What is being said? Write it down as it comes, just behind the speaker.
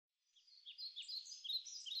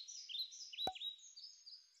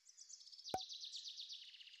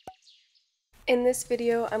In this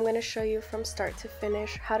video, I'm going to show you from start to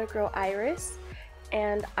finish how to grow iris,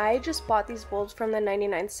 and I just bought these bulbs from the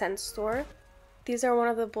 99-cent store. These are one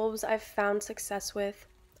of the bulbs I've found success with.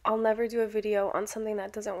 I'll never do a video on something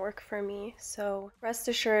that doesn't work for me, so rest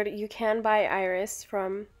assured you can buy iris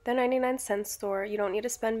from the 99-cent store. You don't need to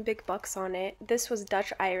spend big bucks on it. This was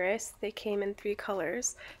Dutch iris. They came in 3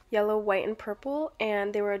 colors, yellow, white, and purple,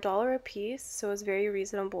 and they were $1 a piece, so it was very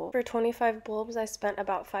reasonable. For 25 bulbs, I spent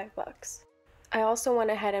about $5. I also went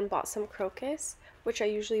ahead and bought some crocus, which I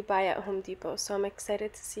usually buy at Home Depot, so I'm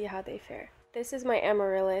excited to see how they fare. This is my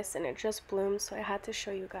amaryllis, and it just bloomed, so I had to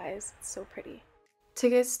show you guys. It's so pretty. To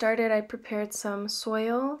get started, I prepared some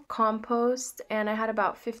soil, compost, and I had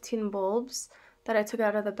about 15 bulbs that I took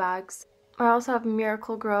out of the bags. I also have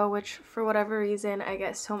Miracle Grow, which for whatever reason I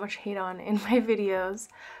get so much hate on in my videos.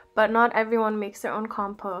 But not everyone makes their own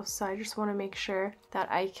compost, so I just want to make sure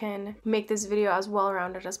that I can make this video as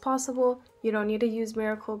well-rounded as possible. You don't need to use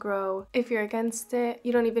Miracle Grow. If you're against it,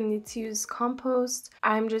 you don't even need to use compost.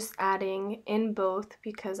 I'm just adding in both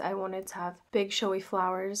because I wanted to have big showy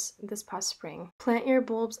flowers this past spring. Plant your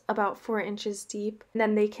bulbs about 4 inches deep, and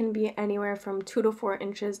then they can be anywhere from 2 to 4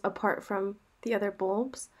 inches apart from the other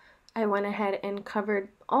bulbs. I went ahead and covered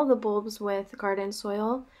all the bulbs with garden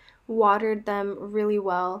soil, watered them really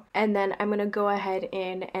well, and then I'm going to go ahead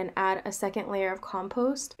in and add a second layer of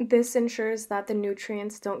compost. This ensures that the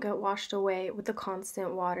nutrients don't get washed away with the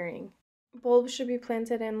constant watering. Bulbs should be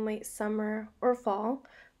planted in late summer or fall,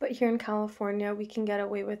 but here in California we can get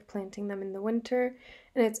away with planting them in the winter,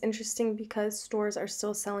 and it's interesting because stores are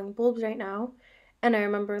still selling bulbs right now, and I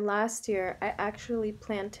remember last year I actually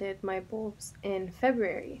planted my bulbs in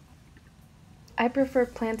February. I prefer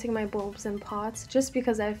planting my bulbs in pots just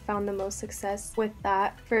because I've found the most success with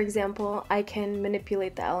that. For example, I can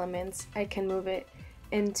manipulate the elements. I can move it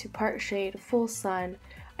into part shade, full sun.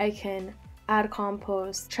 I can add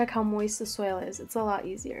compost, check how moist the soil is. It's a lot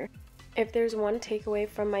easier. If there's one takeaway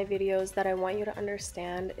from my videos that I want you to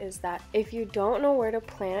understand is that if you don't know where to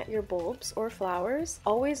plant your bulbs or flowers,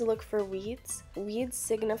 always look for weeds. Weeds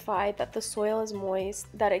signify that the soil is moist,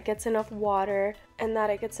 that it gets enough water, and that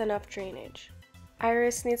it gets enough drainage.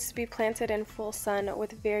 Iris needs to be planted in full sun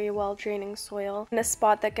with very well draining soil in a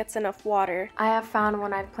spot that gets enough water. I have found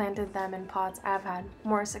when I've planted them in pots, I've had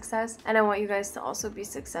more success, and I want you guys to also be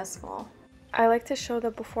successful. I like to show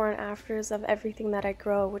the before and afters of everything that I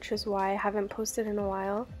grow, which is why I haven't posted in a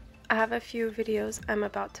while. I have a few videos I'm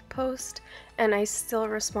about to post, and I still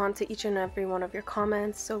respond to each and every one of your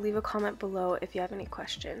comments, so leave a comment below if you have any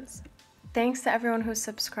questions. Thanks to everyone who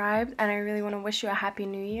subscribed, and I really want to wish you a happy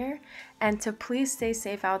new year, and to please stay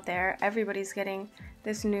safe out there. Everybody's getting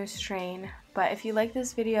this new strain, but if you like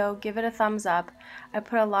this video, give it a thumbs up. I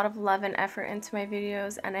put a lot of love and effort into my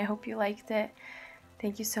videos, and I hope you liked it.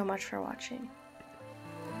 Thank you so much for watching.